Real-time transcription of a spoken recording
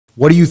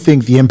What do you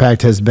think the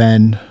impact has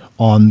been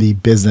on the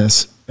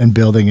business and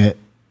building it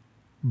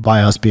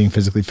by us being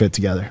physically fit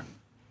together?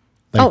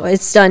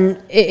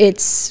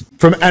 It's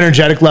from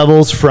energetic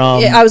levels,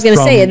 I was going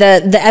to say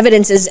the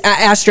evidence is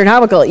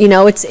astronomical. You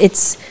know,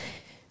 it's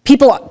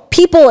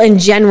people in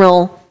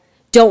general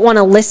don't want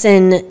to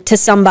listen to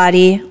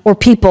somebody, or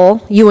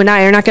people, you and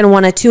I are not going to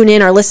want to tune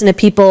in or listen to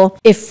people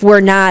if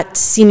we're not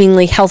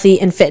seemingly healthy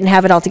and fit and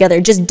have it all together.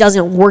 It just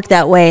doesn't work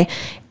that way.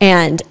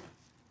 And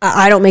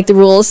I don't make the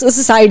rules.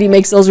 Society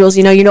makes those rules.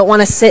 You know, you don't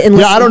want to sit and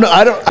listen. Yeah,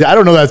 I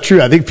don't know that's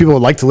true. I think people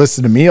would like to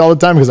listen to me all the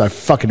time because I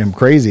fucking am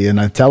crazy. And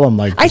I tell them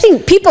I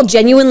think people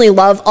genuinely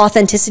love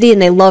authenticity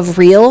and they love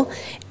real.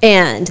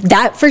 And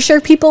that for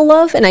sure people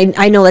love. And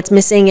I know that's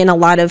missing in a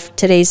lot of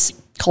today's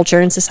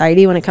culture and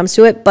society when it comes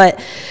to it. But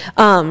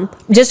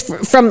just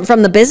from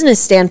the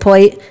business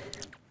standpoint,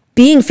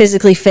 being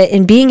physically fit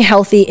and being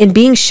healthy and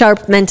being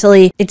sharp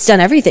mentally, it's done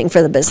everything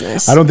for the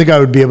business. I don't think I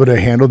would be able to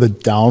handle the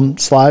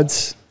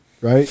downsides.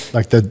 Right?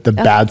 Like the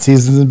bad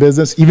seasons in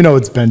business, even though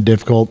it's been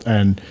difficult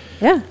or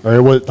it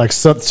was like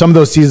some of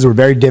those seasons were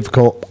very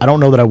difficult. I don't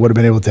know that I would have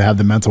been able to have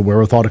the mental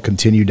wherewithal to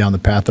continue down the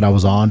path that I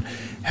was on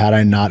had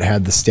I not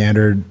had the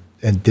standard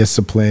and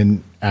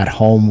discipline at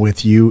home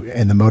with you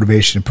and the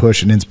motivation and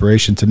push and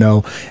inspiration to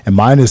know. And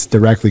mine is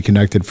directly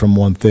connected from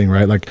one thing,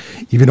 right? Like,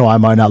 even though I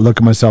might not look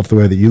at myself the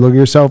way that you look at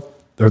yourself,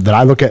 or that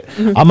I look at,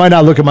 I might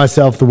not look at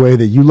myself the way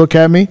that you look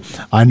at me.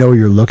 I know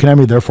you're looking at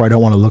me. Therefore I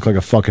don't want to look like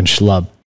a fucking schlub.